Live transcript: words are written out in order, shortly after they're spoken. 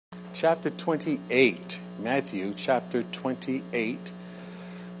chapter 28. Matthew chapter 28.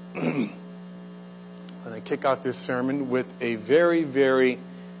 I'm going to kick out this sermon with a very, very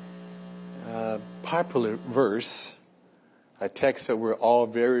popular verse, a text that we're all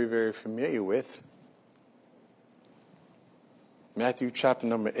very, very familiar with. Matthew chapter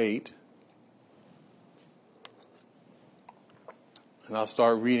number 8. And I'll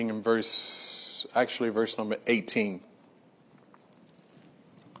start reading in verse number 18.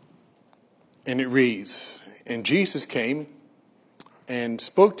 And it reads, "And Jesus came and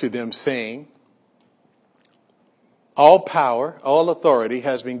spoke to them, saying, All power, all authority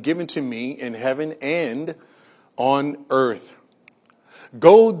has been given to me in heaven and on earth.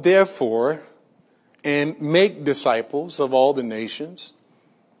 Go therefore and make disciples of all the nations,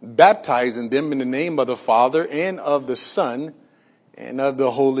 baptizing them in the name of the Father and of the Son and of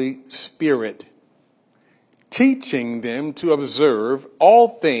the Holy Spirit, teaching them to observe all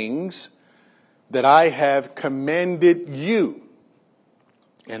things that I have commanded you.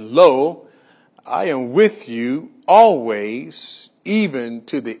 And lo, I am with you always, even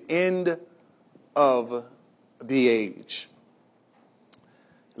to the end of the age."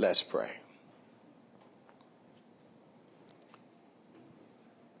 Let's pray.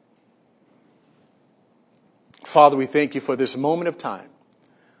 Father, we thank you for this moment of time.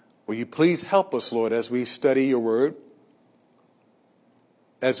 Will you please help us, Lord, as we study your word,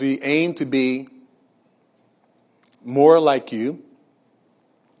 as we aim to be more like you,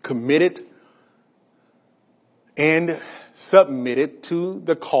 committed and submitted to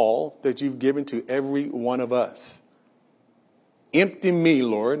the call that you've given to every one of us. Empty me,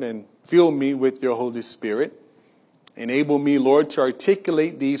 Lord, and fill me with your Holy Spirit. Enable me, Lord, to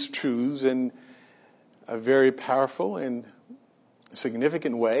articulate these truths in a very powerful and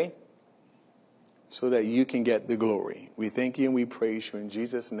significant way so that you can get the glory. We thank you and we praise you in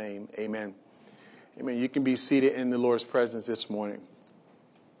Jesus' name. Amen. Amen. You can be seated in the Lord's presence this morning.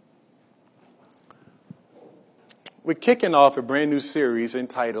 We're kicking off a brand new series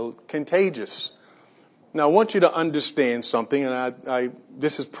entitled Contagious. Now, I want you to understand something, and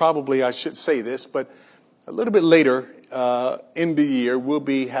this is probably, I should say this, but a little bit later in the year, we'll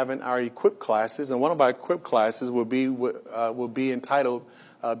be having our equip classes, and one of our equip classes will be entitled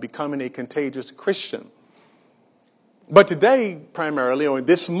Becoming a Contagious Christian. But today, primarily, or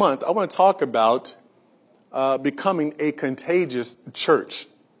this month, I want to talk about becoming a contagious church.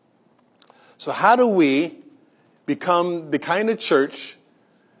 So how do we become the kind of church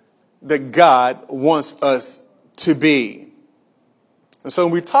that God wants us to be? And so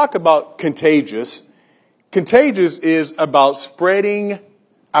when we talk about contagious is about spreading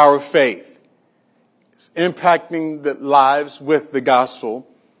our faith. It's impacting the lives with the gospel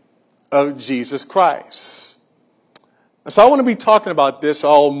of Jesus Christ. So I want to be talking about this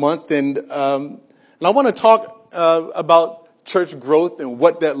all month, and I want to talk about church growth and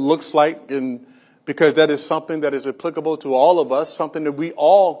what that looks like, and because that is something that is applicable to all of us, something that we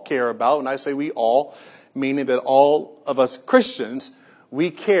all care about. And I say we all, meaning that all of us Christians,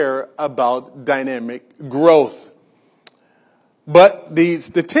 we care about dynamic growth. But the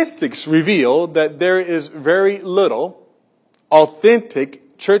statistics reveal that there is very little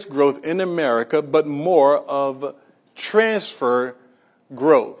authentic church growth in America, but more of transfer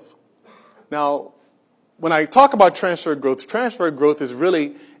growth. Now, when I talk about transfer growth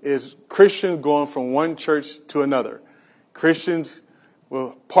is Christians going from one church to another. Christians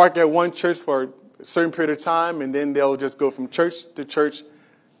will park at one church for a certain period of time, and then they'll just go from church to church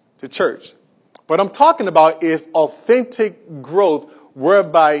to church. What I'm talking about is authentic growth,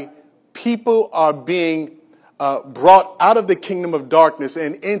 whereby people are being brought out of the kingdom of darkness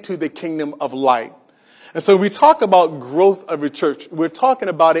and into the kingdom of light. And so we talk about growth of a church. We're talking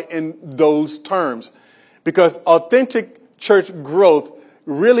about it in those terms, because authentic church growth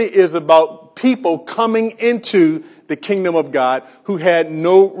really is about people coming into the kingdom of God who had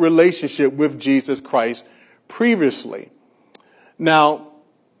no relationship with Jesus Christ previously. Now,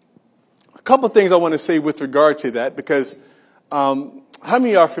 a couple of things I want to say with regard to that, because how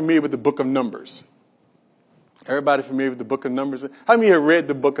many are familiar with the book of Numbers? Everybody familiar with the book of Numbers? How many have read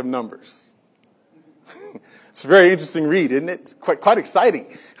the book of Numbers? It's a very interesting read, isn't it? Quite exciting.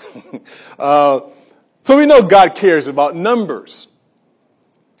 So we know God cares about numbers.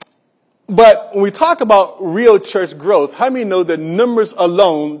 But when we talk about real church growth, how many know that numbers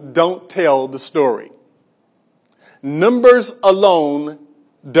alone don't tell the story? Numbers alone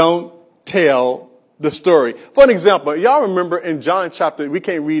don't tell the story. For an example, y'all remember in John chapter, we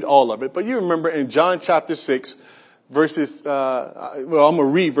can't read all of it, but you remember in John chapter 6, verses, I'm going to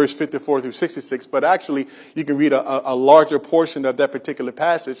read verse 54 through 66, but actually you can read a larger portion of that particular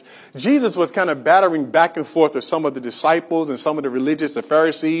passage. Jesus was kind of battering back and forth with some of the disciples and some of the religious, the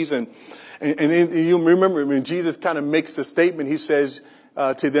Pharisees. And you remember when Jesus kind of makes the statement, he says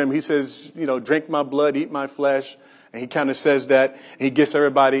to them, he says, drink my blood, eat my flesh. And he kind of says that, and he gets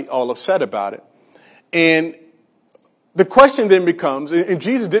everybody all upset about it. And the question then becomes, and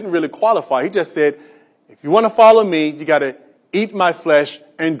Jesus didn't really qualify. He just said, if you want to follow me, you got to eat my flesh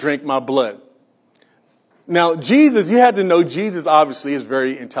and drink my blood. Now, Jesus, you had to know Jesus obviously is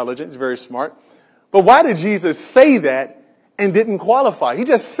very intelligent, he's very smart. But why did Jesus say that and didn't qualify? He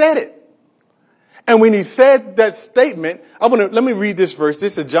just said it. And when he said that statement, let me read this verse.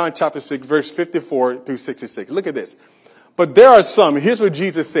 This is John chapter 6, verse 54 through 66. Look at this. But there are some, here's what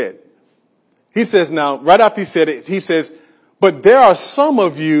Jesus said. He says now, right after he said it, he says, but there are some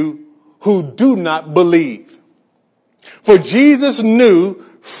of you who do not believe. For Jesus knew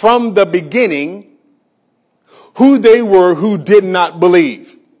from the beginning who they were who did not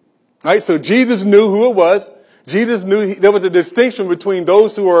believe. Right? So Jesus knew who it was. Jesus knew there was a distinction between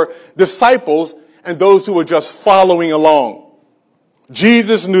those who were disciples and those who were just following along.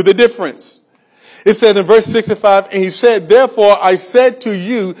 Jesus knew the difference. It says in verse 65, and he said, therefore I said to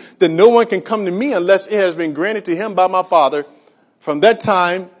you that no one can come to me unless it has been granted to him by my Father. From that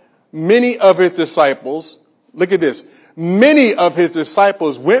time, many of his disciples, look at this, many of his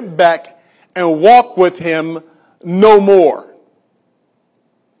disciples went back and walked with him no more.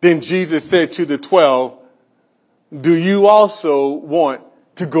 Then Jesus said to the 12, do you also want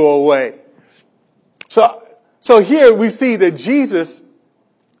to go away? So here we see that Jesus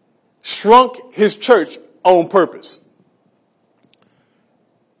shrunk his church on purpose.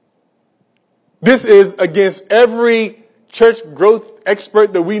 This is against every church growth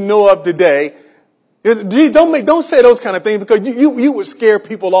expert that we know of today. Don't say those kind of things because you would scare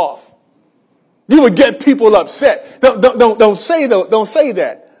people off. You would get people upset. Don't say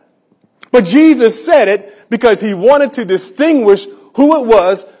that. But Jesus said it because he wanted to distinguish who it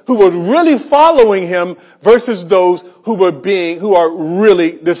was who were really following him versus those who are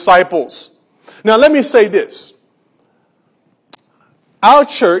really disciples. Now let me say this. Our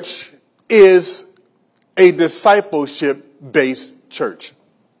church is a discipleship-based church.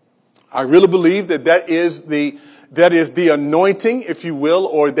 I really believe that is the anointing, if you will,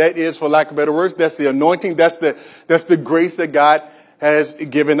 or that is, for lack of better words, that's the anointing, that's the grace that God has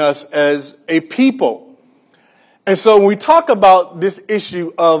given us as a people. And so when we talk about this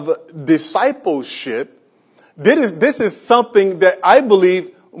issue of discipleship, this is something that I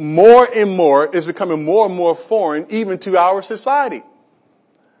believe more and more is becoming more and more foreign even to our society.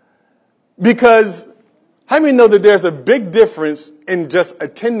 Because how many know that there's a big difference in just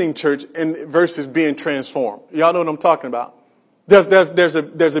attending church versus being transformed? Y'all know what I'm talking about. There's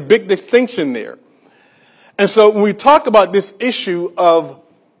a big distinction there. And so when we talk about this issue of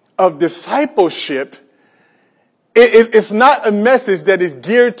discipleship, it's not a message that is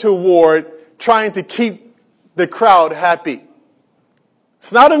geared toward trying to keep the crowd happy.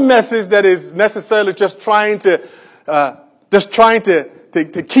 It's not a message that is necessarily just trying to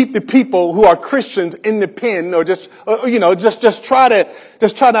keep the people who are Christians in the pen, or just try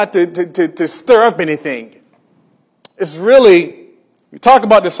not to stir up anything. It's really, you talk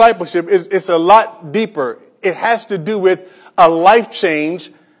about discipleship, it's a lot deeper. It has to do with a life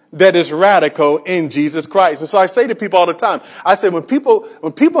change that is radical in Jesus Christ. And so I say to people all the time, I say when people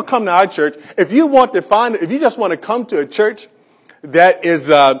come to our church, if you just want to come to a church that is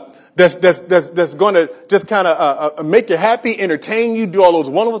that's going to just kind of make you happy, entertain you, do all those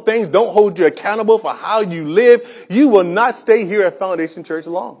wonderful things, don't hold you accountable for how you live, you will not stay here at Foundation Church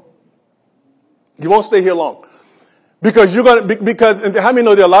long. You won't stay here long. Because and how many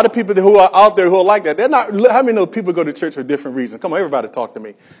know there are a lot of people who are out there who are like that? How many know people go to church for different reasons? Come on, everybody talk to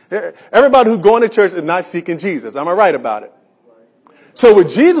me. Everybody who's going to church is not seeking Jesus. Am I right about it? So what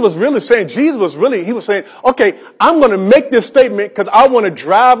Jesus was really saying, he was saying, okay, I'm going to make this statement because I want to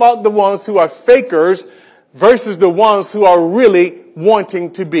drive out the ones who are fakers versus the ones who are really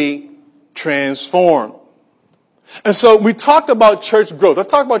wanting to be transformed. And so we talked about church growth. Let's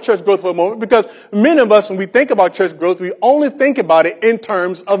talk about church growth for a moment, because many of us, when we think about church growth, we only think about it in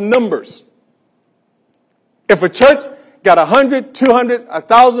terms of numbers. If a church got 100, 200,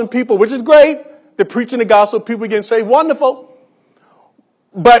 1,000 people, which is great, they're preaching the gospel, people getting saved, wonderful.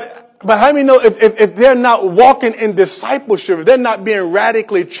 But how many know if they're not walking in discipleship, if they're not being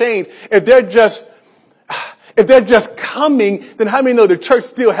radically changed, if they're just coming, then how many know the church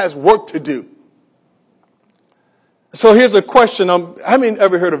still has work to do? So here's a question. How many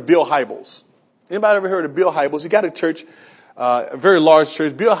ever heard of Bill Hybels? Anybody ever heard of Bill Hybels? He got a church, a very large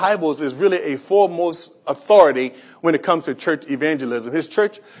church. Bill Hybels is really a foremost authority when it comes to church evangelism. His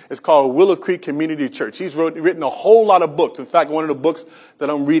church is called Willow Creek Community Church. He's written a whole lot of books. In fact, one of the books that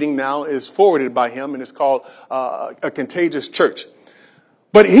I'm reading now is forwarded by him, and it's called A Contagious Church.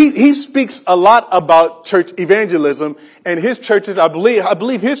 But he speaks a lot about church evangelism, and his church is, I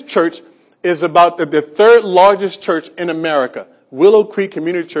believe his church is about the third largest church in America. Willow Creek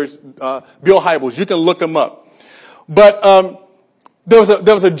Community Church, Bill Hybels. You can look him up. But there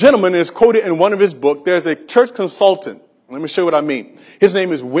was a gentleman, and it's quoted in one of his books. There's a church consultant. Let me show you what I mean. His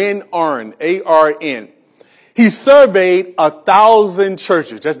name is Win Arn, A-R-N. He surveyed 1,000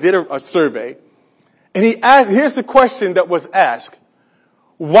 churches, just did a survey. And he asked, here's the question that was asked.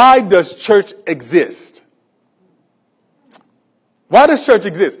 Why does church exist? Why does church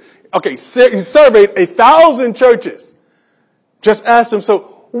exist? Okay, he surveyed 1,000 churches. Just asked them, so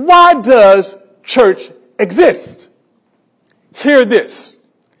why does church exist? Hear this.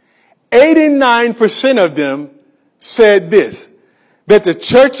 89% of them said this, that the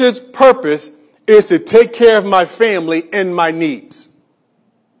church's purpose is to take care of my family and my needs.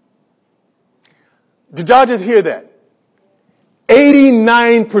 Did y'all just hear that?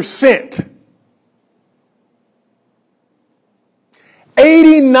 89%.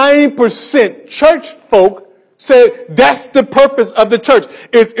 89% church folk said that's the purpose of the church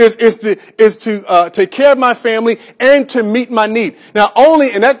is to take care of my family and to meet my need. Now,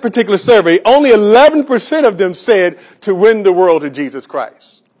 only in that particular survey, only 11% of them said to win the world to Jesus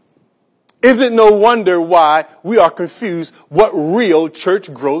Christ. Is it no wonder why we are confused what real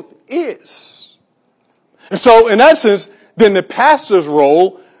church growth is? And so, in essence, then the pastor's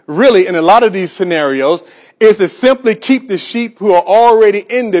role, really, in a lot of these scenarios, is to simply keep the sheep who are already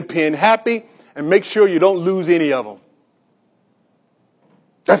in the pen happy and make sure you don't lose any of them.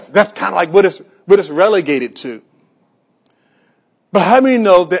 That's kind of like what it's relegated to. But how many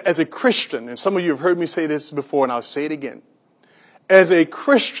know that as a Christian, and some of you have heard me say this before, and I'll say it again. As a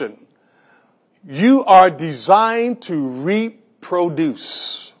Christian, you are designed to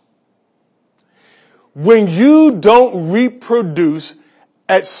reproduce. When you don't reproduce,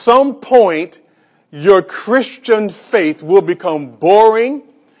 at some point, your Christian faith will become boring,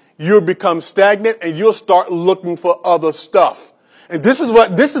 you'll become stagnant, and you'll start looking for other stuff. And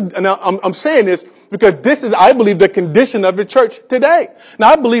and I'm saying this because this is, I believe, the condition of the church today. Now,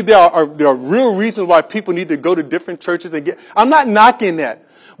 I believe there are real reasons why people need to go to different churches and I'm not knocking that.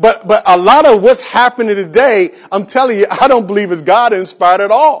 But a lot of what's happening today, I'm telling you, I don't believe is God inspired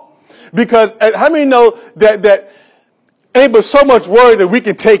at all. Because how many know that ain't but so much word that we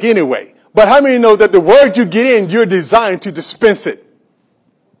can take anyway? But how many know that the word you get in, you're designed to dispense it?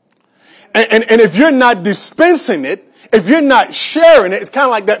 And if you're not dispensing it, if you're not sharing it, it's kind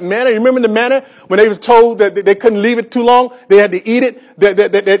of like that manna. You remember the manna when they was told that they couldn't leave it too long? They had to eat it.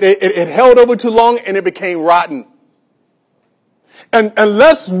 It held over too long and it became rotten. And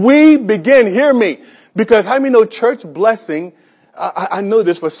unless we begin, hear me, because how many know church blessing? I know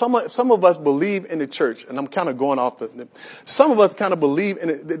this, but some of us believe in the church, and I'm kind of going off. Some of us kind of believe in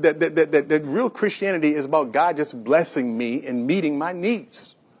it, that real Christianity is about God just blessing me and meeting my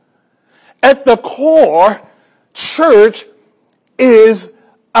needs. At the core, church is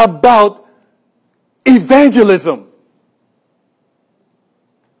about evangelism.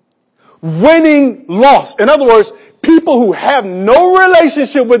 Winning lost. In other words, people who have no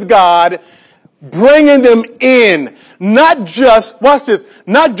relationship with God, bringing them in. Not just, watch this,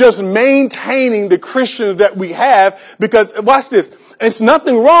 not just maintaining the Christians that we have, because, watch this, it's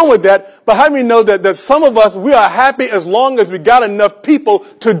nothing wrong with that, but how many know that some of us, we are happy as long as we got enough people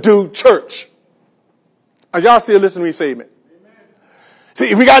to do church? Are y'all still listening to me say amen?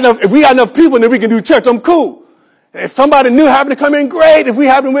 See, if we got enough people, then we can do church. I'm cool. If somebody new happened to come in, great. If we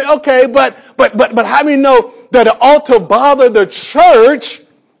happen to, okay, but how many know that it ought to bother the church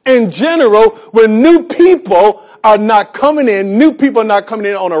in general when new people are not coming in, new people are not coming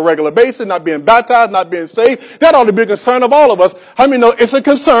in on a regular basis, not being baptized, not being saved? That ought to be a concern of all of us. How many know it's a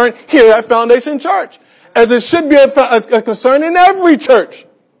concern here at Foundation Church, as it should be a concern in every church?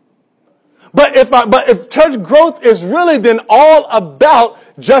 But if church growth is really then all about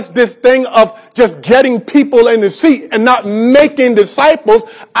just this thing of just getting people in the seat and not making disciples,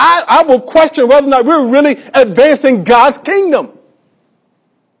 I will question whether or not we're really advancing God's kingdom.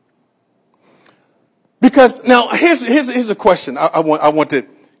 Because now here's a question I want to,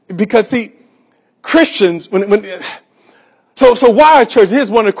 because see, Christians so why are churches?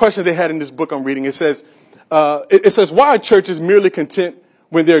 Here's one of the questions they had in this book I'm reading. It says why are churches merely content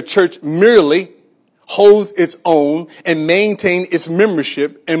when their church merely holds its own and maintain its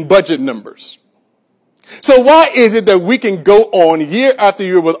membership and budget numbers? So why is it that we can go on year after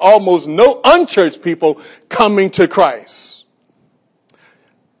year with almost no unchurched people coming to Christ?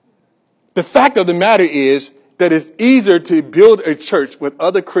 The fact of the matter is that it's easier to build a church with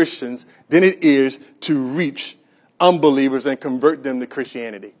other Christians than it is to reach unbelievers and convert them to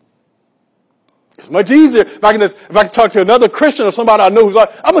Christianity. It's much easier if I can talk to another Christian or somebody I know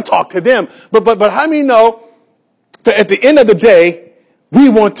I'm going to talk to them. But how many know that at the end of the day, we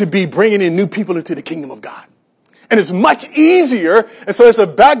want to be bringing in new people into the kingdom of God? And it's much easier. And so it's a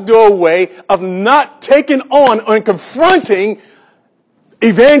backdoor way of not taking on and confronting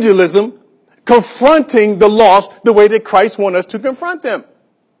evangelism, confronting the lost the way that Christ wants us to confront them.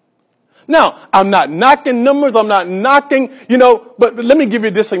 Now, I'm not knocking numbers. I'm not knocking, but let me give you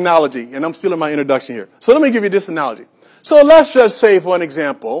this analogy. And I'm still in my introduction here. So let me give you this analogy. So let's just say, for an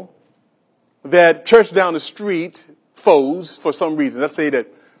example, that church down the street foes for some reason. Let's say that,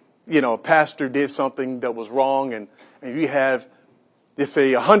 a pastor did something that was wrong and you have, let's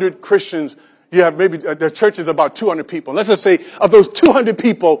say, 100 Christians. You have maybe, the church is about 200 people. Let's just say of those 200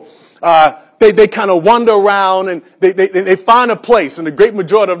 people, they kind of wander around and they find a place, and the great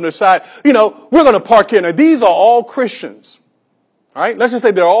majority of them decide, we're going to park here. Now, these are all Christians, all right? Let's just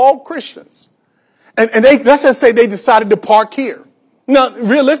say they're all Christians. And let's just say they decided to park here. Now,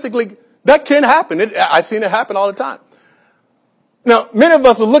 realistically, that can happen. I've seen it happen all the time. Now, many of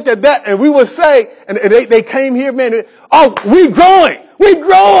us will look at that and we will say, and they came here, man, oh, we're growing.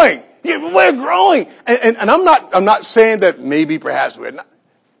 Yeah, we're growing. And I'm not saying that maybe perhaps we're not,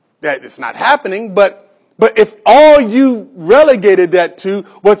 that it's not happening, but if all you relegated that to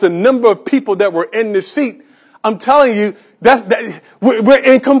was the number of people that were in the seat, I'm telling you, we're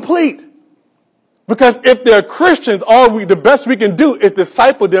incomplete. Because if they're Christians, the best we can do is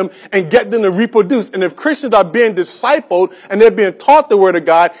disciple them and get them to reproduce. And if Christians are being discipled and they're being taught the word of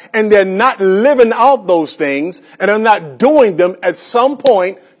God and they're not living out those things and they're not doing them, at some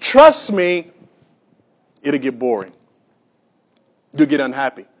point, trust me, it'll get boring. You'll get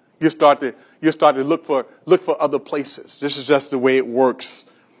unhappy. You'll start to look for other places. This is just the way it works.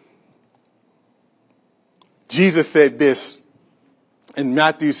 Jesus said this in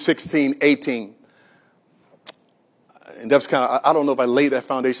Matthew 16:18. And that's I don't know if I laid that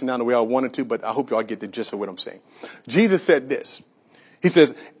foundation down the way I wanted to, but I hope y'all get the gist of what I'm saying. Jesus said this. He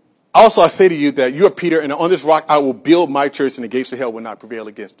says, also I say to you that you are Peter, and on this rock I will build my church, and the gates of hell will not prevail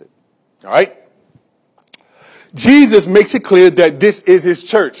against it. All right? Jesus makes it clear that this is his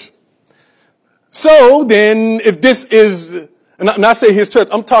church. So then, if this is, and I say his church,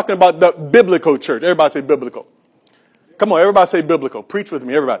 I'm talking about the biblical church. Everybody say biblical. Come on, everybody say biblical. Preach with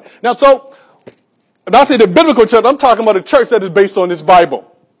me, everybody. Now, so, when I say the biblical church, I'm talking about a church that is based on this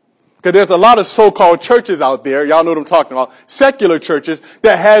Bible. Because there's a lot of so-called churches out there, y'all know what I'm talking about, secular churches,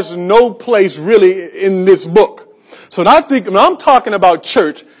 that has no place really in this book. So when I'm talking about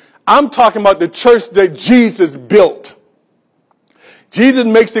church, I'm talking about the church that Jesus built. Jesus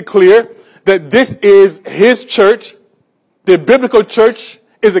makes it clear that this is his church. The biblical church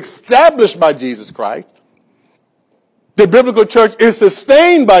is established by Jesus Christ. The biblical church is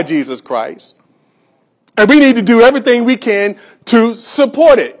sustained by Jesus Christ. And we need to do everything we can to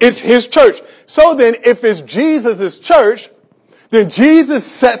support it. It's his church. So then, if it's Jesus' church, then Jesus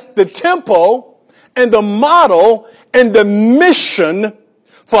sets the tempo and the model and the mission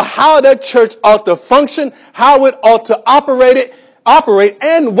for how that church ought to function, how it ought to operate,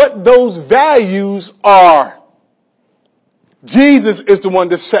 and what those values are. Jesus is the one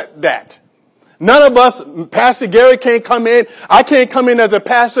that set that. None of us, Pastor Gary can't come in. I can't come in as a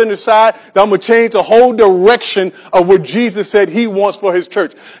pastor and decide that I'm going to change the whole direction of what Jesus said he wants for his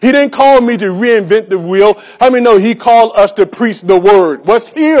church. He didn't call me to reinvent the wheel. How many know he called us to preach the word? What's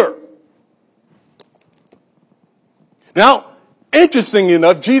here? Now, interesting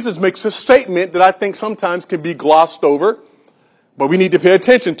enough, Jesus makes a statement that I think sometimes can be glossed over, but we need to pay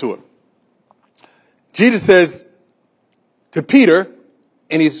attention to it. Jesus says to Peter,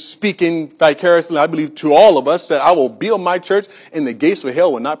 and he's speaking vicariously, I believe, to all of us, that I will build my church and the gates of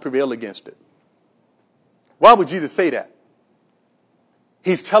hell will not prevail against it. Why would Jesus say that?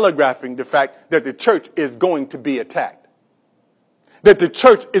 He's telegraphing the fact that the church is going to be attacked. That the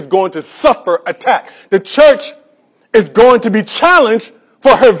church is going to suffer attack. The church is going to be challenged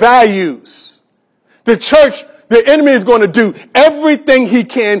for her values. The church, the enemy is going to do everything he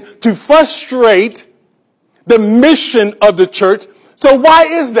can to frustrate the mission of the church. So why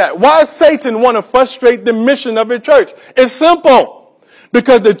is that? Why does Satan want to frustrate the mission of the church? It's simple.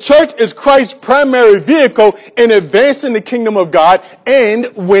 Because the church is Christ's primary vehicle in advancing the kingdom of God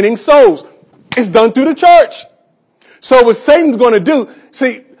and winning souls. It's done through the church. So what Satan's going to do,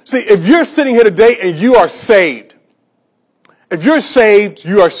 see, See, if you're sitting here today and you are saved, if you're saved,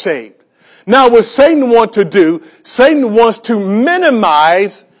 you are saved. Now, what Satan wants to do, Satan wants to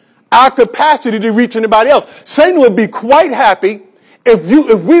minimize our capacity to reach anybody else. Satan would be quite happy if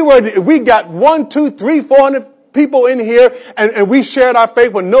we got 1, 2, 3, 400 people in here and we shared our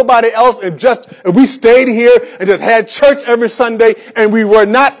faith with nobody else and we stayed here and just had church every Sunday and we were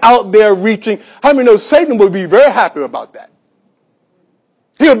not out there reaching. How many know Satan would be very happy about that?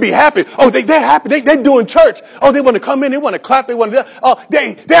 He would be happy. Oh, they're happy. They're doing church. Oh, they want to come in. They want to clap. They want to. Oh,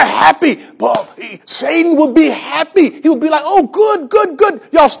 they're happy. Well, Satan would be happy. He would be like, oh, good.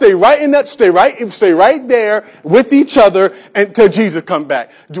 Y'all stay right in that. Stay right there with each other until Jesus come back.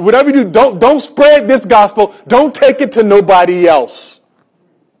 Do whatever you do. Don't spread this gospel. Don't take it to nobody else.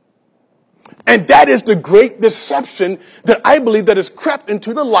 And that is the great deception that I believe that has crept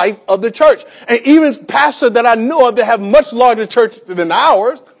into the life of the church. And even pastors that I know of that have much larger churches than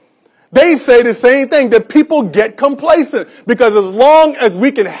ours, they say the same thing, that people get complacent. Because as long as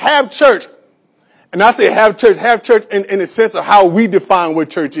we can have church, and I say have church in the sense of how we define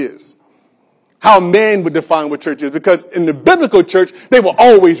what church is. How man would define what church is. Because in the biblical church, they were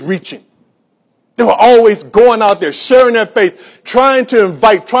always reaching. They were always going out there, sharing their faith, trying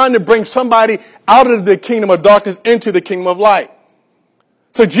to bring somebody out of the kingdom of darkness into the kingdom of light.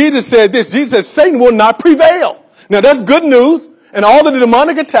 So Jesus said this. Jesus said, Satan will not prevail. Now that's good news. And all of the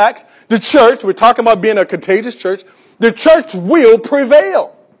demonic attacks, the church, we're talking about being a contagious church, the church will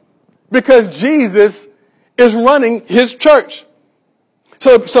prevail because Jesus is running his church.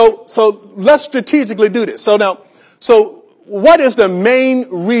 So let's strategically do this. So what is the main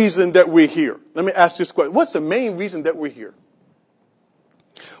reason that we're here? Let me ask this question. What's the main reason that we're here?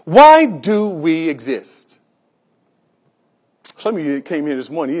 Why do we exist? Some of you came here this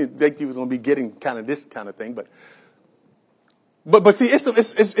morning, you didn't think you was going to be getting kind of this kind of thing, but see,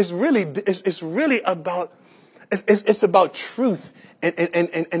 it's really about truth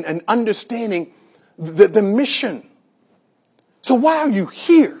and understanding the mission. So why are you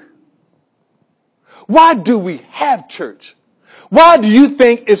here? Why do we have church? Why do you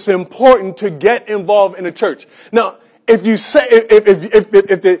think it's important to get involved in the church? Now, if you say,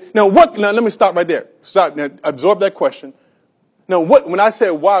 now let me stop right there. Stop now, absorb that question. Now, when I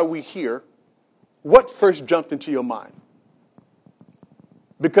said why are we here, what first jumped into your mind?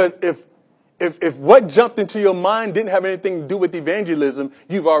 Because if what jumped into your mind didn't have anything to do with evangelism,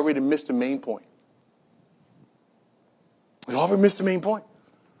 you've already missed the main point. You've already missed the main point.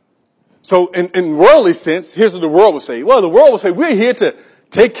 So in worldly sense, here's what the world would say. Well, the world would say, we're here to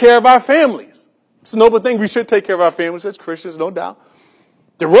take care of our families. It's a noble thing. We should take care of our families as Christians, no doubt.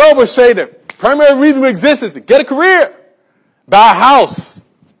 The world would say the primary reason we exist is to get a career, buy a house,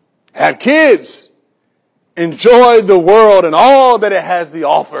 have kids, enjoy the world and all that it has to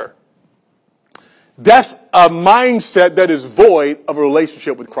offer. That's a mindset that is void of a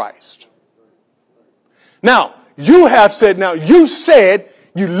relationship with Christ. Now, you said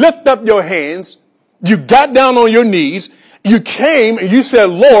you lift up your hands, you got down on your knees, you came and you said,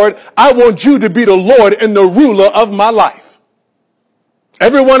 Lord, I want you to be the Lord and the ruler of my life.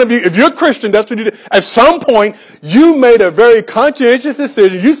 Every one of you, if you're a Christian, that's what you did. At some point, you made a very conscientious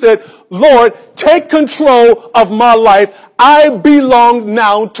decision. You said, Lord, take control of my life. I belong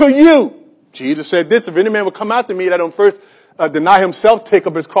now to you. Jesus said this, if any man will come after me, let him first deny himself, take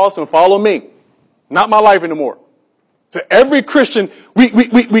up his cross and follow me. Not my life anymore. So every Christian,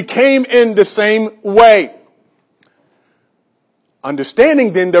 we came in the same way.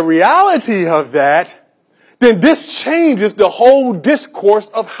 Understanding then the reality of that, then this changes the whole discourse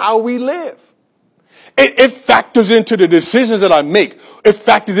of how we live. It factors into the decisions that I make. It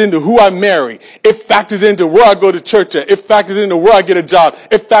factors into who I marry. It factors into where I go to church at. It factors into where I get a job.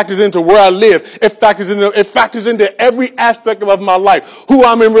 It factors into where I live. It factors into every aspect of my life, who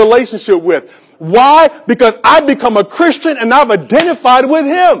I'm in relationship with. Why? Because I become a Christian and I've identified with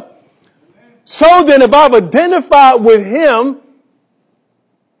him. So then if I've identified with him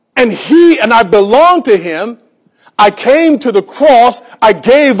and I belong to him, I came to the cross, I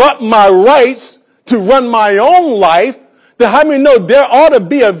gave up my rights to run my own life, then how many know there ought to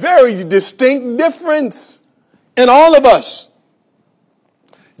be a very distinct difference in all of us?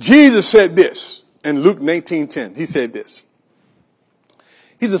 Jesus said this in Luke 19:10. He said this.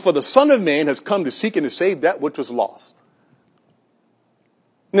 He says, for the Son of Man has come to seek and to save that which was lost.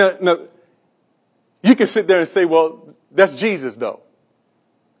 Now, you can sit there and say, well, that's Jesus, though.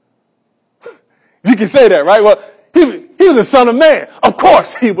 You can say that, right? Well, he was the Son of Man. Of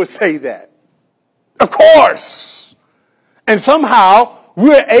course he would say that. Of course. And somehow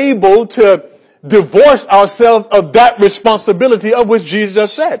we're able to divorce ourselves of that responsibility of which Jesus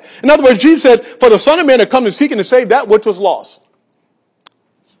just said. In other words, Jesus says, for the Son of Man to come to seek and to save that which was lost.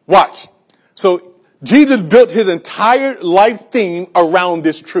 Watch. So Jesus built his entire life theme around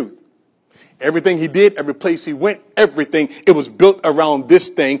this truth. Everything he did, every place he went, everything, it was built around this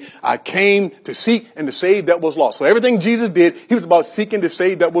thing. I came to seek and to save that was lost. So everything Jesus did, he was about seeking to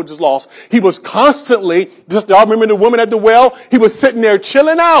save that which was lost. He was constantly, just y'all remember the woman at the well? He was sitting there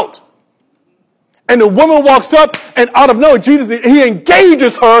chilling out. And the woman walks up, and out of nowhere, Jesus, he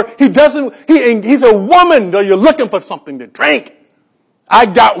engages her. He's a woman, though you're looking for something to drink. I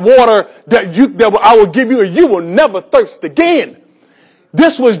got water that I will give you, and you will never thirst again.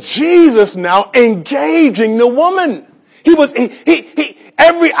 This was Jesus now engaging the woman.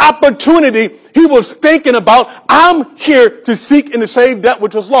 Every opportunity he was thinking about, I'm here to seek and to save that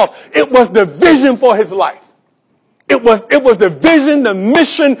which was lost. It was the vision for his life. It was the vision, the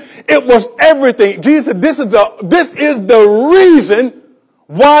mission. It was everything. Jesus said, this is the reason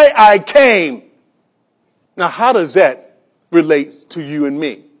why I came. Now, how does that relate to you and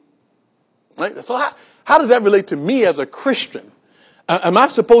me? Right? So how does that relate to me as a Christian? Am I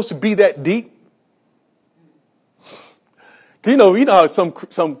supposed to be that deep? You know how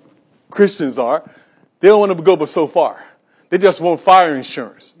some Christians are. They don't want to go but so far. They just want fire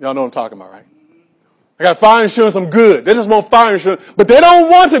insurance. Y'all know what I'm talking about, right? I got fire insurance, I'm good. They just want fire insurance, but they don't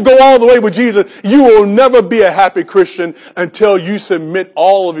want to go all the way with Jesus. You will never be a happy Christian until you submit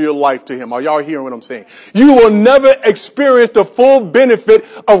all of your life to him. Are y'all hearing what I'm saying? You will never experience the full benefit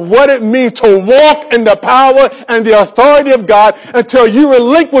of what it means to walk in the power and the authority of God until you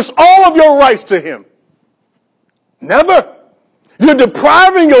relinquish all of your rights to him. Never. You're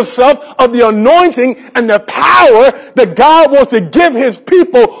depriving yourself of the anointing and the power that God wants to give his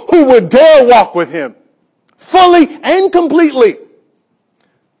people who would dare walk with him. Fully and completely.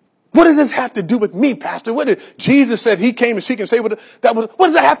 What does this have to do with me, Pastor? What did Jesus said he came to seek and save? What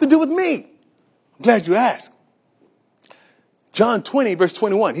does that have to do with me? I'm glad you asked. John 20, verse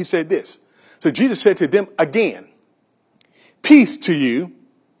 21, he said this. So Jesus said to them again, peace to you,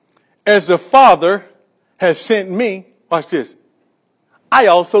 as the Father has sent me. Watch this. I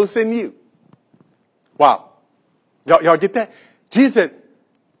also send you. Wow. Y'all get that? Jesus said,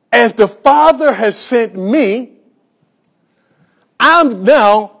 as the Father has sent me, I'm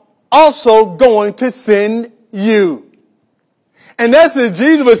now also going to send you. And that's what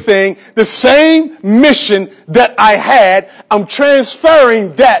Jesus was saying, the same mission that I had, I'm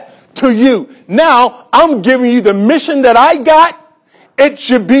transferring that to you. Now, I'm giving you the mission that I got. It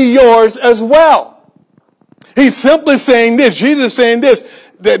should be yours as well. He's simply saying this. Jesus is saying this.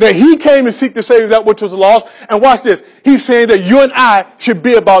 That he came to seek to save that which was lost. And watch this. He's saying that you and I should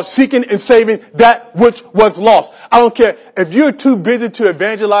be about seeking and saving that which was lost. I don't care. If you're too busy to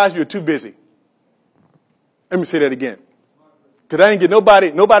evangelize, you're too busy. Let me say that again. Because I didn't get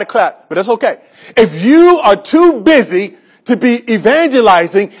nobody clap, but that's okay. If you are too busy to be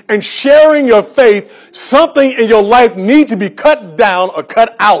evangelizing and sharing your faith, something in your life needs to be cut down or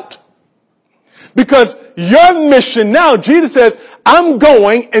cut out. Because your mission now, Jesus says, I'm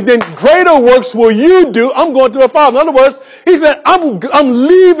going, and then greater works will you do. I'm going to the Father. In other words, he said, I'm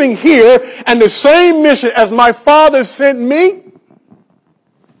leaving here, and the same mission as my Father sent me.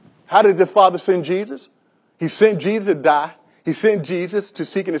 How did the Father send Jesus? He sent Jesus to die. He sent Jesus to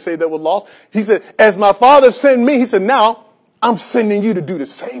seek and to save that was lost. He said, as my Father sent me, he said, now I'm sending you to do the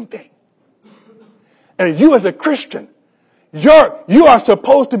same thing. And you as a Christian, you are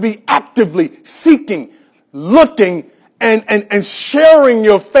supposed to be actively seeking, looking, and sharing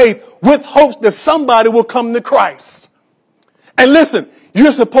your faith with hopes that somebody will come to Christ. And listen, you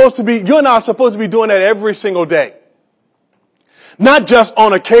and I are supposed to be doing that every single day. Not just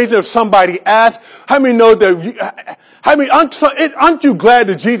on occasion if somebody asks. How many know that? Aren't you glad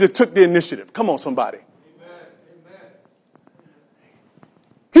that Jesus took the initiative? Come on, somebody. Amen.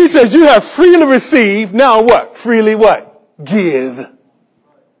 He says, you have freely received. Now what? Freely what? Give.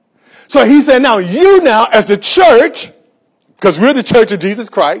 So he said, now as the church, because we're the church of Jesus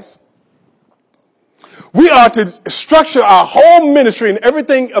Christ, we are to structure our whole ministry and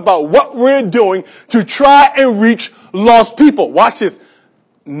everything about what we're doing to try and reach lost people. Watch this.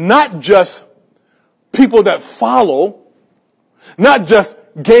 Not just people that follow, not just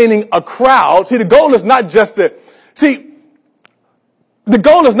gaining a crowd. The goal is not just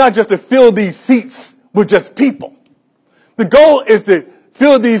to fill these seats with just people. The goal is to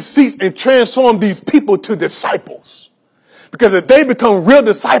fill these seats and transform these people to disciples. Because if they become real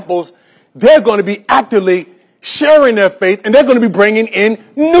disciples, they're going to be actively sharing their faith, and they're going to be bringing in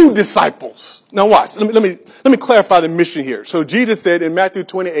new disciples. Now watch. Let me clarify the mission here. So Jesus said in Matthew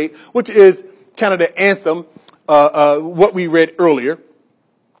 28, which is kind of the anthem, what we read earlier.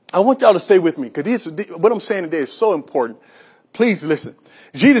 I want y'all to stay with me because what I'm saying today is so important. Please listen.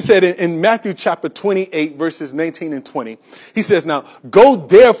 Jesus said in Matthew chapter 28, verses 19 and 20, he says, now, go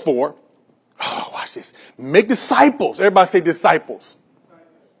therefore, watch this, make disciples. Everybody say disciples.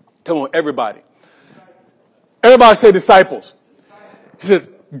 Come on, everybody. Everybody say disciples. He says,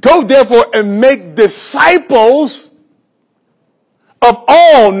 go therefore and make disciples of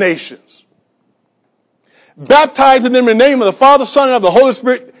all nations, baptizing them in the name of the Father, Son, and of the Holy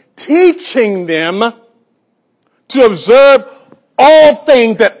Spirit, teaching them to observe all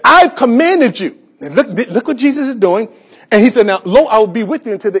things that I've commanded you. And look what Jesus is doing. And he said, now, lo, I will be with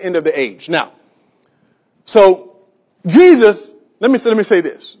you until the end of the age. Now, so Jesus, let me say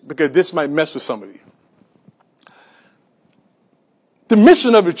this, because this might mess with some of you. The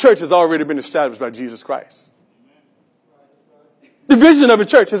mission of the church has already been established by Jesus Christ. The vision of the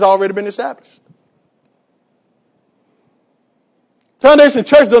church has already been established. Foundation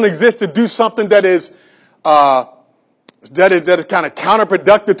Church don't exist to do something that is kind of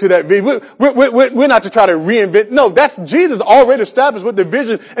counterproductive to that vision. We're not to try to reinvent. No, that's Jesus already established what the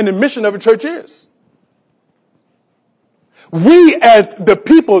vision and the mission of the church is. We as the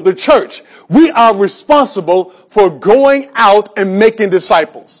people, the church, we are responsible for going out and making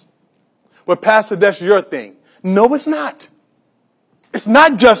disciples. Well, Pastor, that's your thing. No, it's not. It's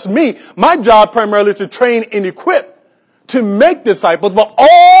not just me. My job primarily is to train and equip to make disciples, but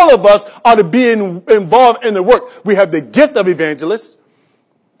all of us are to be involved in the work. We have the gift of evangelists,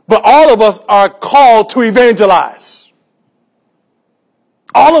 but all of us are called to evangelize.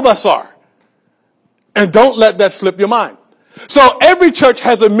 All of us are. And don't let that slip your mind. So every church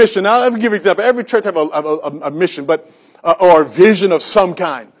has a mission. Now, let me give you an example. Every church has a mission, or a vision of some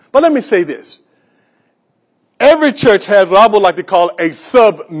kind. But let me say this. Every church has what I would like to call a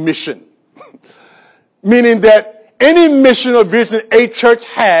sub-mission. Meaning that any mission or vision a church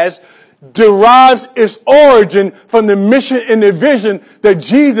has derives its origin from the mission and the vision that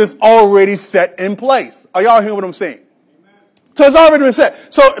Jesus already set in place. Are y'all hearing what I'm saying? Amen. So it's already been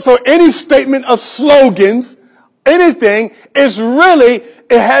set. So any statement of slogans, anything, is really,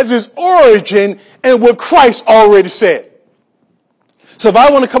 it has its origin in what Christ already said. So if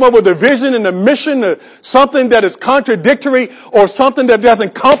I want to come up with a vision and a mission or something that is contradictory or something that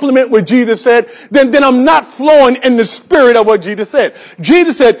doesn't complement what Jesus said, then I'm not flowing in the spirit of what Jesus said.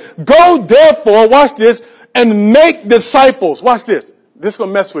 Jesus said, go therefore, watch this, and make disciples. Watch this. This is going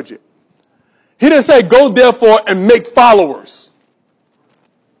to mess with you. He didn't say, go therefore and make followers.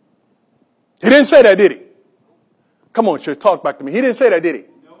 He didn't say that, did he? Come on, church, talk back to me. He didn't say that, did he?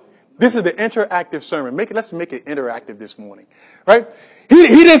 This is the interactive sermon. Let's make it interactive this morning, right? He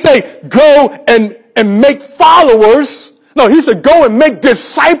didn't say go and make followers. No, he said go and make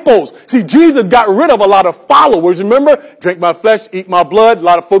disciples. See, Jesus got rid of a lot of followers. Remember, drink my flesh, eat my blood. A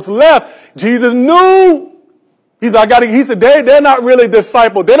lot of folks left. Jesus knew. He said they're not really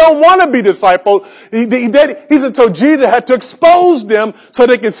disciples. They don't want to be discipled. He said so Jesus had to expose them so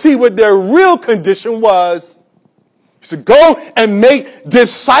they can see what their real condition was. He said, go and make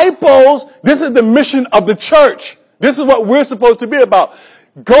disciples. This is the mission of the church. This is what we're supposed to be about.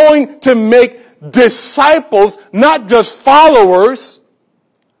 Going to make disciples, not just followers,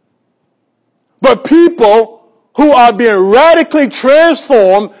 but people who are being radically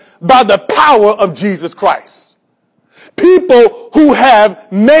transformed by the power of Jesus Christ. People who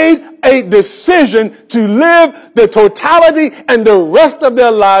have made a decision to live the totality and the rest of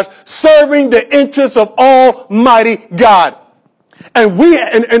their lives serving the interests of Almighty God. And we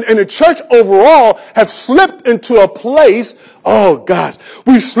and the church overall have slipped into a place,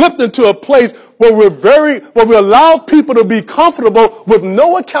 we slipped into a place where we allow people to be comfortable with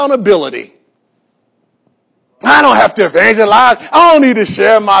no accountability. I don't have to evangelize. I don't need to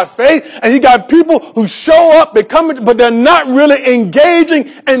share my faith. And you got people who show up, they come, but they're not really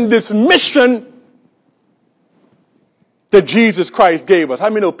engaging in this mission that Jesus Christ gave us. How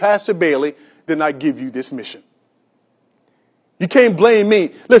many know Pastor Bailey did not give you this mission? You can't blame me.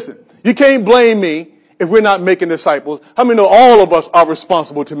 Listen, you can't blame me if we're not making disciples. How many know all of us are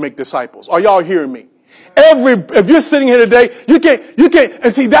responsible to make disciples? Are y'all hearing me? If you're sitting here today, you can't,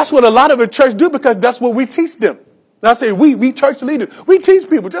 and see, that's what a lot of the church do because that's what we teach them. And I say, we church leaders, we teach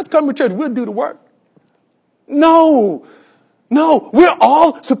people, just come to church, we'll do the work. No, we're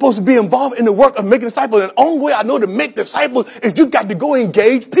all supposed to be involved in the work of making disciples. And the only way I know to make disciples is you got to go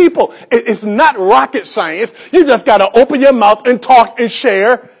engage people. It's not rocket science. You just got to open your mouth and talk and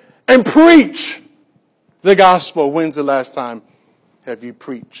share and preach the gospel. When's the last time have you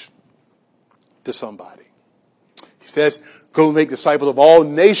preached to somebody? He says, go make disciples of all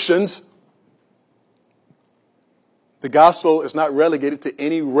nations, The gospel is not relegated to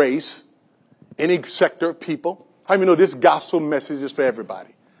any race, any sector of people. How many know this gospel message is for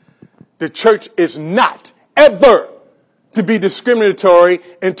everybody? The church is not ever to be discriminatory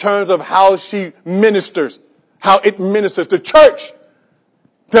in terms of how she ministers, how it ministers. The church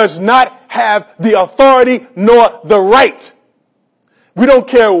does not have the authority nor the right. We don't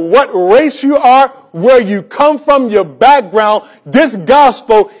care what race you are, where you come from, your background. This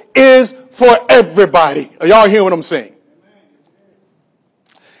gospel is for everybody. Are y'all hearing what I'm saying?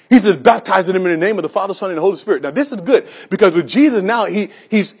 He says, baptizing them in the name of the Father, Son, and the Holy Spirit. Now, this is good because with Jesus now,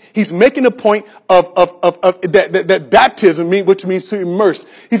 he's making a point of that baptism, which means to immerse.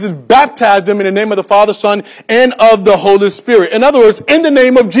 He says, baptize them in the name of the Father, Son, and of the Holy Spirit. In other words, in the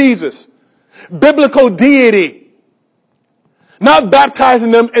name of Jesus. Biblical deity. Not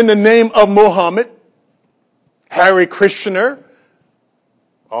baptizing them in the name of Muhammad, Hare Krishna.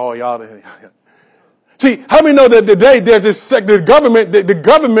 Oh, y'all. See, how many know that today there's this the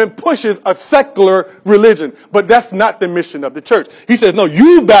government pushes a secular religion, but that's not the mission of the church. He says, no,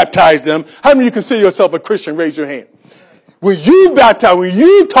 you baptize them. How many of you consider yourself a Christian? Raise your hand. When you baptize, when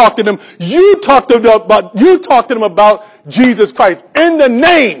you talk to them, you talk to them about Jesus Christ in the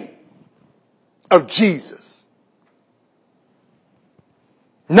name of Jesus.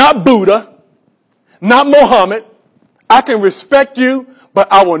 Not Buddha, not Muhammad. I can respect you,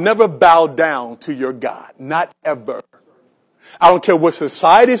 but I will never bow down to your God. Not ever. I don't care what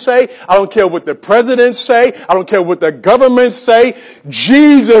society say. I don't care what the presidents say. I don't care what the governments say.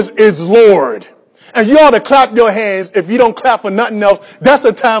 Jesus is Lord. And you ought to clap your hands. If you don't clap for nothing else, that's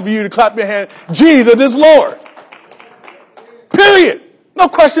the time for you to clap your hands. Jesus is Lord. Period. No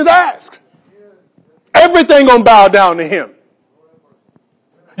questions asked. Everything gonna bow down to him.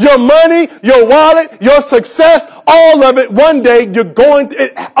 Your money, your wallet, your success, all of it, one day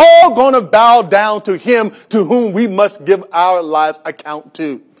all going to bow down to him to whom we must give our lives account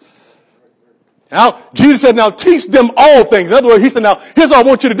to. Now, Jesus said, now teach them all things. In other words, he said, now, here's what I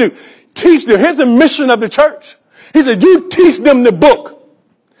want you to do. Teach them. Here's the mission of the church. He said, you teach them the book.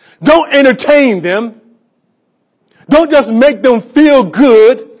 Don't entertain them. Don't just make them feel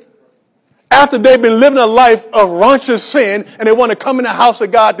good after they've been living a life of raunchous sin and they want to come in the house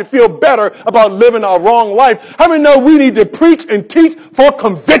of God to feel better about living a wrong life. How many know we need to preach and teach for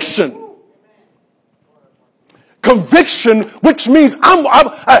conviction? Conviction, which means I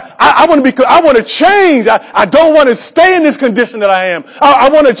want to change. I don't want to stay in this condition that I am. I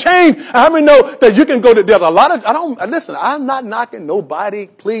want to change. How many know that you can go to, there's a lot of, listen, I'm not knocking nobody.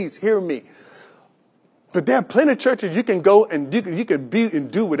 Please hear me. But there are plenty of churches you can go and you can be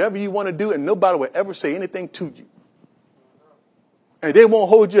and do whatever you want to do and nobody will ever say anything to you. And they won't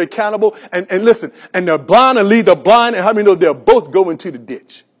hold you accountable. And listen, and the blind will lead the blind, and how many know they'll both go into the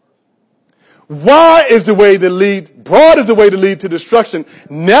ditch? Wide is the way that leads, broad is the way to lead to destruction.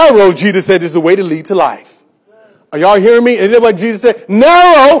 Narrow, Jesus said, is the way to lead to life. Are y'all hearing me? Is that what Jesus said?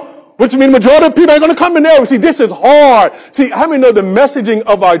 Narrow, which means majority of people ain't going to come in narrow. See, this is hard. See, how many know the messaging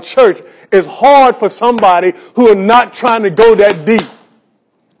of our church is hard for somebody who are not trying to go that deep,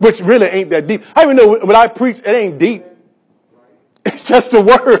 which really ain't that deep. How many know when I preach, it ain't deep. It's just a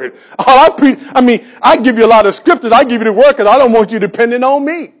word. All I preach, I give you a lot of scriptures. I give you the word because I don't want you depending on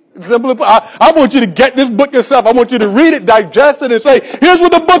me. Simply put, I want you to get this book yourself. I want you to read it, digest it, and say, here's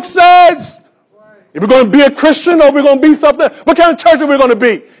what the book says. If we're going to be a Christian or we're going to be something, what kind of church are we going to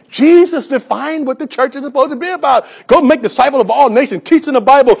be? Jesus defined what the church is supposed to be about. Go make disciples of all nations, teaching the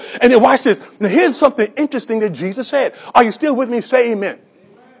Bible. And then watch this. Now here's something interesting that Jesus said. Are you still with me? Say amen.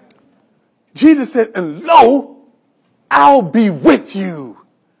 Jesus said, and lo, I'll be with you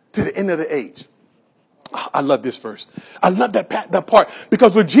to the end of the age. Oh, I love this verse. I love that part.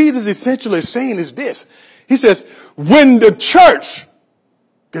 Because what Jesus essentially is saying is this. He says, when the church,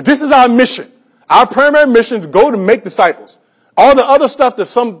 because this is our mission. Our primary mission is to go to make disciples. All the other stuff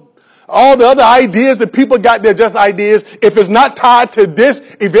all the other ideas that people got, they're just ideas. If it's not tied to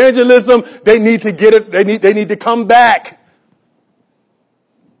this evangelism, they need to get it. They need to come back.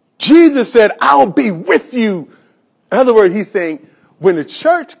 Jesus said, I'll be with you. In other words, he's saying, when the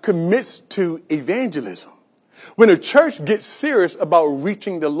church commits to evangelism, when the church gets serious about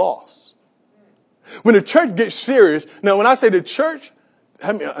reaching the lost, when the church gets serious, now when I say the church,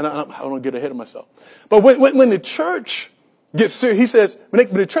 I don't get ahead of myself, but when the church gets serious, he says,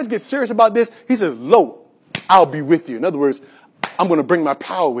 when the church gets serious about this, he says, lo, I'll be with you. In other words, I'm going to bring my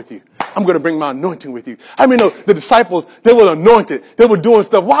power with you. I'm going to bring my anointing with you. I mean, the disciples, they were anointed. They were doing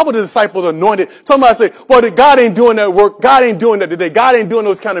stuff. Why were the disciples anointed? Somebody say, well, God ain't doing that work. God ain't doing that today. God ain't doing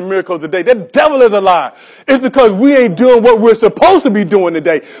those kind of miracles today. The devil is a lie. It's because we ain't doing what we're supposed to be doing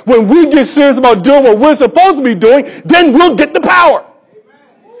today. When we get serious about doing what we're supposed to be doing, then we'll get the power.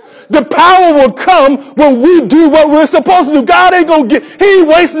 The power will come when we do what we're supposed to do. God ain't going to he ain't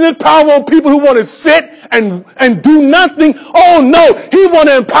wasting his power on people who want to sit and do nothing. Oh no, he want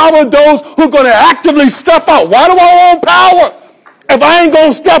to empower those who are going to actively step out. Why do I want power? If I ain't going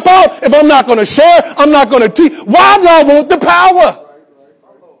to step out, if I'm not going to share, I'm not going to teach, why do I want the power?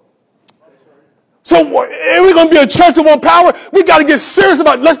 So if we're going to be a church that wants power, we got to get serious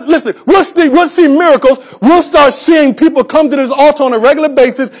about it. Listen, we'll see miracles. We'll start seeing people come to this altar on a regular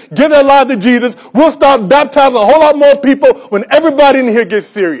basis, give their life to Jesus. We'll start baptizing a whole lot more people when everybody in here gets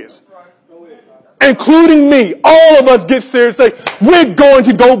serious. Including me. All of us get serious. Say, we're going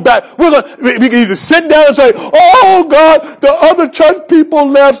to go back. We can either sit down and say, oh God, the other church people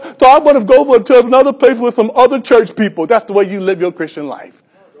left, so I'm going to go to another place with some other church people. That's the way you live your Christian life.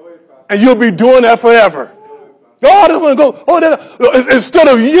 And you'll be doing that forever. No, I just want to go. Instead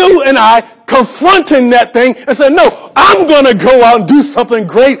of you and I confronting that thing and saying, no, I'm going to go out and do something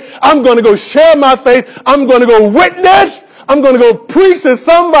great. I'm going to go share my faith. I'm going to go witness. I'm going to go preach to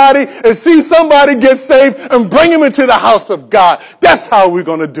somebody and see somebody get saved and bring him into the house of God. That's how we're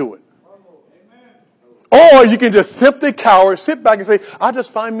going to do it. Or you can just simply cower, sit back and say, I'll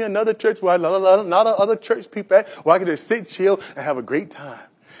just find me another church where not other church people at, where I can just sit, chill, and have a great time.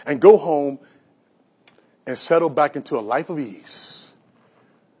 And go home and settle back into a life of ease.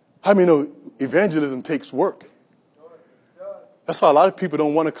 How many know evangelism takes work? That's why a lot of people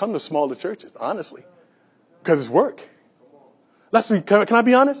don't want to come to smaller churches, honestly, because it's work. Can I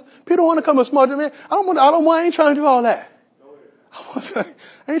be honest? People don't want to come to a small church, man. I ain't trying to do all that. I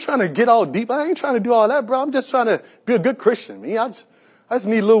ain't trying to get all deep. I ain't trying to do all that, bro. I'm just trying to be a good Christian. I just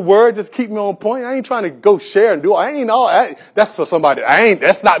need a little word, just keep me on point. I ain't trying to go share and do. That's for somebody.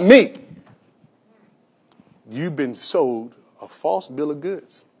 That's not me. You've been sold a false bill of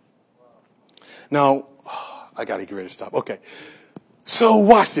goods. Now, I got to get ready to stop. Okay. So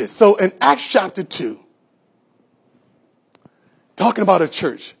watch this. So in Acts chapter 2, talking about a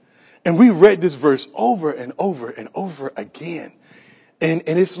church, and we read this verse over and over and over again. And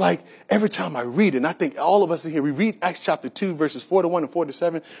it's like every time I read it, and I think all of us in here, we read Acts chapter 2, verses 41 and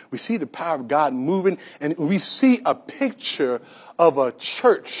 47. We see the power of God moving, and we see a picture of a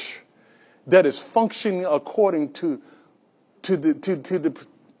church that is functioning according to the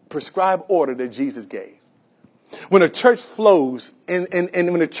prescribed order that Jesus gave. When a church flows, and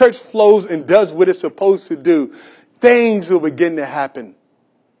when a church flows and does what it's supposed to do, things will begin to happen.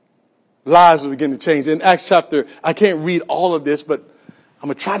 Lives will begin to change. In Acts chapter, I can't read all of this, but I'm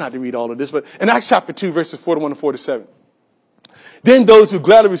going to try not to read all of this, but in Acts chapter 2, verses 41 and 47. Then those who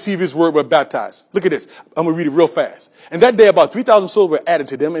gladly received his word were baptized. Look at this. I'm going to read it real fast. And that day about 3,000 souls were added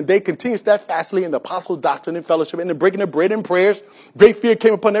to them, and they continued steadfastly in the apostles' doctrine and fellowship, and in breaking of bread and prayers. Great fear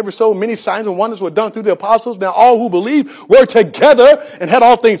came upon every soul. Many signs and wonders were done through the apostles. Now all who believed were together and had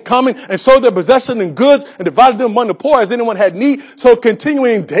all things common, and sold their possessions and goods, and divided them among the poor as anyone had need. So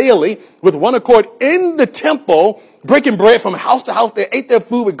continuing daily with one accord in the temple, breaking bread from house to house, they ate their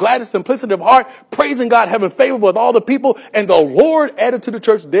food with gladness, simplicity of heart, praising God, having favor with all the people, and the Lord added to the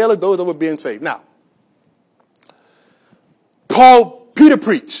church daily those that were being saved. Now, Peter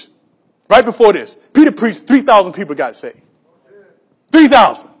preached. Right before this, Peter preached, 3,000 people got saved.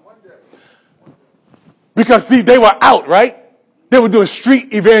 3,000. Because, see, they were out, right? They were doing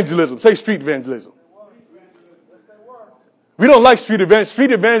street evangelism. Say street evangelism. We don't like street evangelism.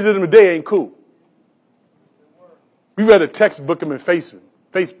 Street evangelism today ain't cool. We rather textbook them and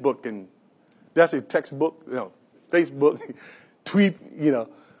Facebook, and that's a textbook, Facebook, tweet,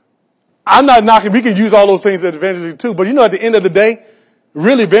 I'm not knocking. We can use all those things as evangelism too. But at the end of the day,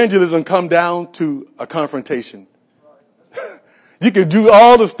 real evangelism come down to a confrontation. You can do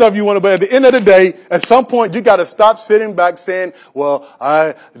all the stuff you want to, but at the end of the day, at some point, you got to stop sitting back saying, well,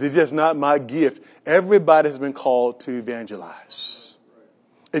 it's just not my gift. Everybody has been called to evangelize.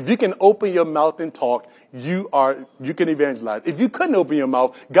 If you can open your mouth and talk, you can evangelize. If you couldn't open your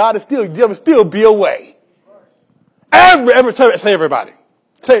mouth, there would still be a way. Say everybody.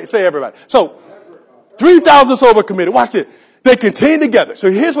 Say everybody. So, 3,000 souls were committed. Watch it. They continue together.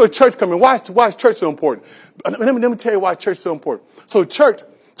 So here's where church comes in. Why is church so important? Let me tell you why church is so important. So church,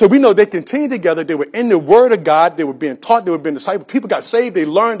 So we know they continued together. They were in the word of God. They were being taught. They were being discipled. People got saved. They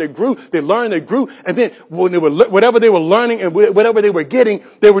learned. They grew. They learned. They grew. And then when whatever they were learning and whatever they were getting,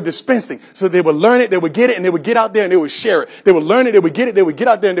 they were dispensing. So they would learn it. They would get it, and they would get out there and they would share it. They would learn it. They would get it. They would get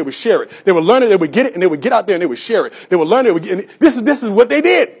out there and they would share it. They would learn it. They would get it, and they would get out there and they would share it. They would learn it. They would get it. This is what they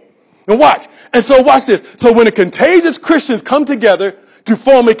did. And watch. And so watch this. So when the contagious Christians come together to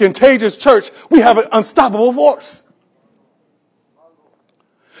form a contagious church, we have an unstoppable force.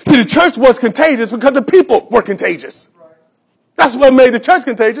 See, the church was contagious because the people were contagious. That's what made the church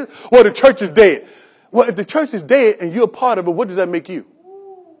contagious. Well, the church is dead. Well, if the church is dead and you're a part of it, what does that make you?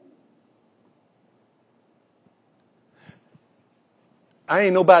 I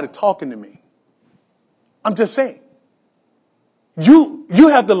ain't nobody talking to me. I'm just saying. You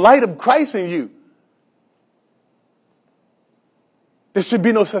have the light of Christ in you. There should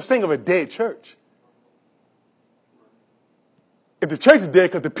be no such thing of a dead church. If the church is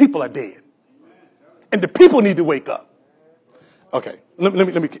dead, because the people are dead. And the people need to wake up. Okay, let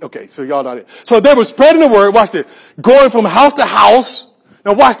me, okay, so y'all know that. So they were spreading the word, watch this, going from house to house.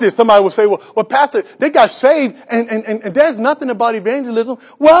 Now watch this, somebody will say, well, Pastor, they got saved and there's nothing about evangelism.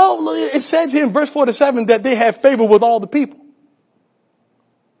 Well, it says here in verse 47 that they had favor with all the people.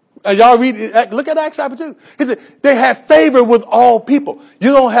 And y'all read, look at Acts chapter 2. He said, they had favor with all people.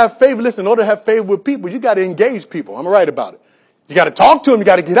 You don't have favor, listen, in order to have favor with people, you got to engage people. I'm right about it. You got to talk to them. You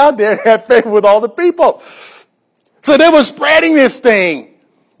got to get out there and have favor with all the people. So they were spreading this thing.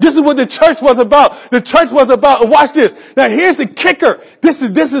 This is what the church was about. The church was about, and watch this. Now here's the kicker. This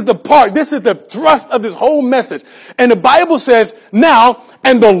is the part. This is the thrust of this whole message. And the Bible says, now,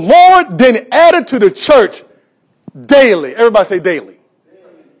 and the Lord then added to the church daily. Everybody say daily.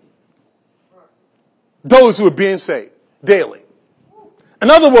 Those who are being saved daily. In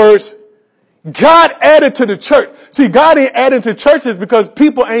other words, God added to the church. See, God ain't adding to churches because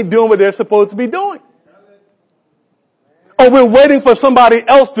people ain't doing what they're supposed to be doing. Or we're waiting for somebody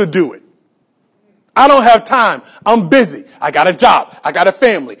else to do it. I don't have time. I'm busy. I got a job. I got a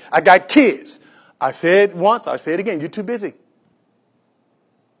family. I got kids. I said once, I say it again, you're too busy.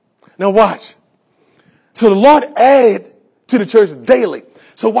 Now watch. So the Lord added to the church daily.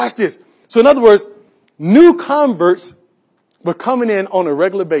 So watch this. So in other words, new converts were coming in on a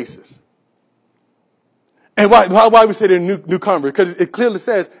regular basis. And why we say they're new converts? Because it clearly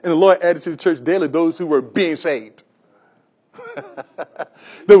says, and the Lord added to the church daily those who were being saved.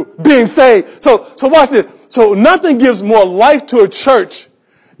 They're being saved. So watch this. So nothing gives more life to a church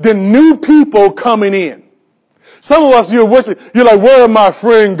than new people coming in. Some of us, you're like, where did my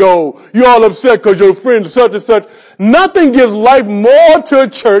friend go? You're all upset because your friend is such and such. Nothing gives life more to a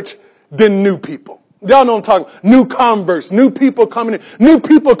church than new people. Y'all know what I'm talking about. New converts, new people coming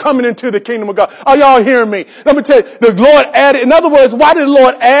into the kingdom of God. Are y'all hearing me? Let me tell you, the Lord added. In other words, why did the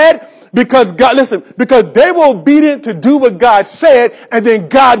Lord add? Because God, listen, because they were obedient to do what God said, and then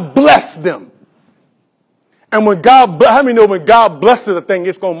God blessed them. And when God, how many know when God blesses a thing,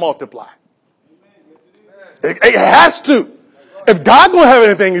 it's going to multiply? It has to. If God going to have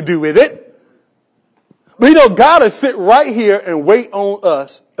anything to do with it. But God will sit right here and wait on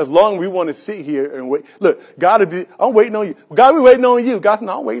us as long as we want to sit here and wait. Look, God will be, I'm waiting on you. God will be waiting on you. God said,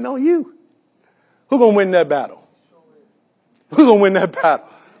 no, I'm waiting on you. Who's going to win that battle? Who's going to win that battle?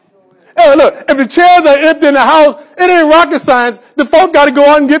 Hey, look, if the chairs are empty in the house, it ain't rocket science. The folk got to go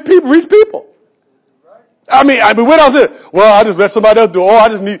out and get people, reach people. I mean, what else is it? Well, I just let somebody else do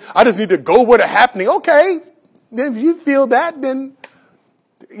it. I just need to go where it's happening. Okay. If you feel that, then,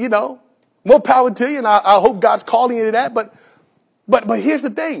 more power to you. And I hope God's calling you to that. But here's the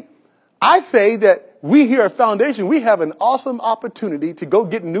thing. I say that we here at Foundation, we have an awesome opportunity to go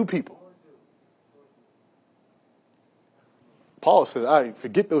get new people. Paul said, I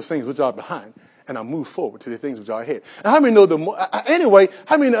forget those things which are behind, and I move forward to the things which are ahead. And how many know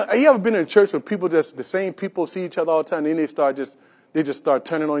have you ever been in a church where people just, the same people see each other all the time, and then they just start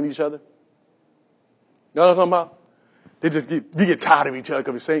turning on each other? You know what I'm talking about? We get tired of each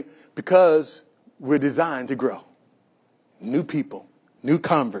other because we're designed to grow. New people, new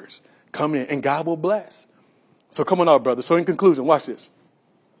converts coming in, and God will bless. So come on out, brother. So in conclusion, watch this.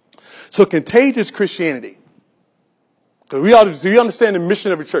 So contagious Christianity. Because we understand the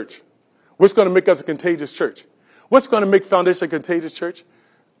mission of a church. What's going to make us a contagious church? What's going to make Foundation a contagious church?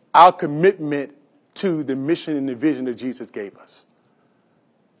 Our commitment to the mission and the vision that Jesus gave us.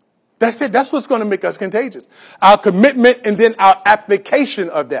 That's it. That's what's going to make us contagious. Our commitment and then our application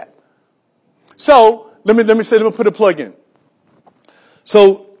of that. So let me put a plug in.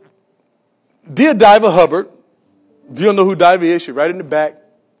 So, dear Diver Hubbard, if you don't know who Diver is, she's right in the back.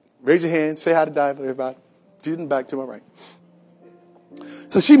 Raise your hand. Say hi to Diver, everybody. She's in the back to my right.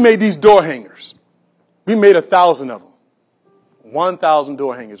 So she made these door hangers. We made 1,000 of them. 1,000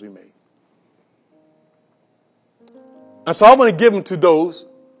 door hangers we made. And so I want to give them to those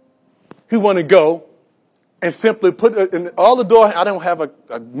who want to go and simply put it in all the door. I don't have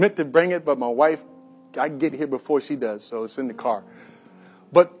I meant to bring it, but my wife, I get here before she does, so it's in the car.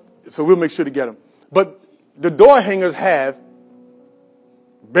 But so we'll make sure to get them. But the door hangers have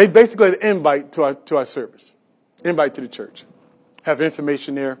basically an invite to our service, invite to the church. Have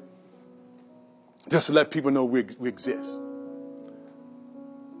information there, just to let people know we exist.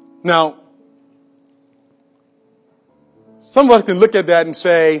 Now, some of us can look at that and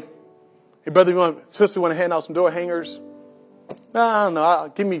say, "Hey, brother, sister, want to hand out some door hangers?" I don't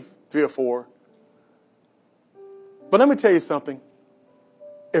know. Give me 3 or 4. But let me tell you something.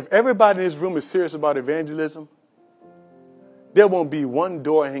 If everybody in this room is serious about evangelism, there won't be one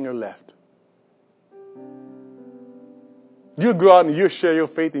door hanger left. You'll go out and you'll share your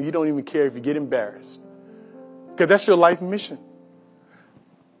faith and you don't even care if you get embarrassed. Because that's your life mission.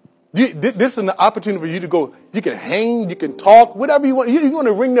 This is an opportunity for you to go. You can hang, you can talk, whatever you want. You want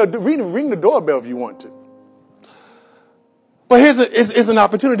to ring the doorbell if you want to. But here's an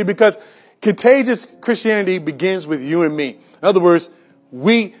opportunity, because contagious Christianity begins with you and me. In other words,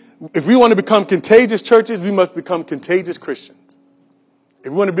 if we want to become contagious churches, we must become contagious Christians.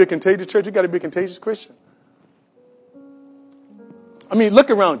 If we want to be a contagious church, you got to be a contagious Christian. I mean, look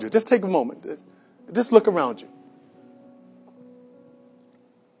around you. Just take a moment. Just look around you.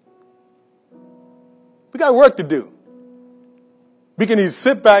 We got work to do. We can either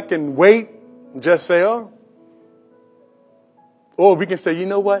sit back and wait and just say, "Oh," or we can say, "You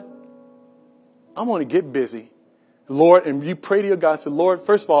know what? I'm going to get busy, Lord," and you pray to your God and say, "Lord,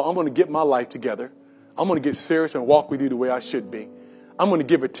 first of all, I'm going to get my life together. I'm going to get serious and walk with you the way I should be. I'm going to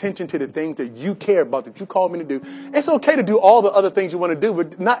give attention to the things that you care about, that you called me to do." It's okay to do all the other things you want to do,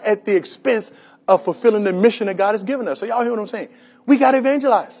 but not at the expense of fulfilling the mission that God has given us. So y'all hear what I'm saying? We got to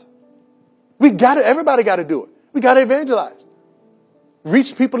evangelize. Everybody got to do it. We got to evangelize.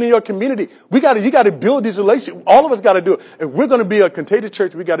 Reach people in your community. You got to build these relationships. All of us got to do it. If we're going to be a contagious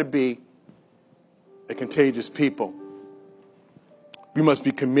church, we got to be a contagious people. We must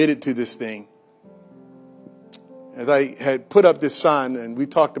be committed to this thing. As I had put up this sign, and we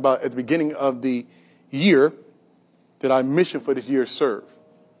talked about at the beginning of the year that our mission for this year serve,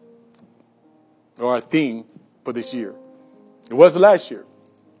 or our theme for this year. It was last year.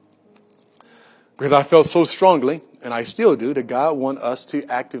 Because I felt so strongly, and I still do, that God wants us to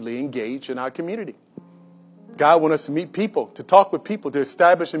actively engage in our community. God wants us to meet people, to talk with people, to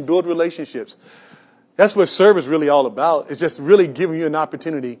establish and build relationships. That's what service is really all about. It's just really giving you an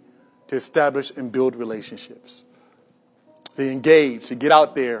opportunity to establish and build relationships. To engage, to get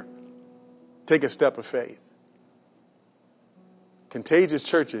out there, take a step of faith. Contagious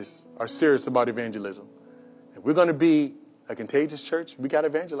churches are serious about evangelism. If we're going to be a contagious church, we got to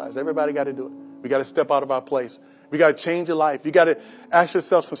evangelize. Everybody got to do it. We got to step out of our place. We got to change your life. You got to ask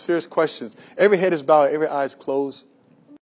yourself some serious questions. Every head is bowed, every eye is closed.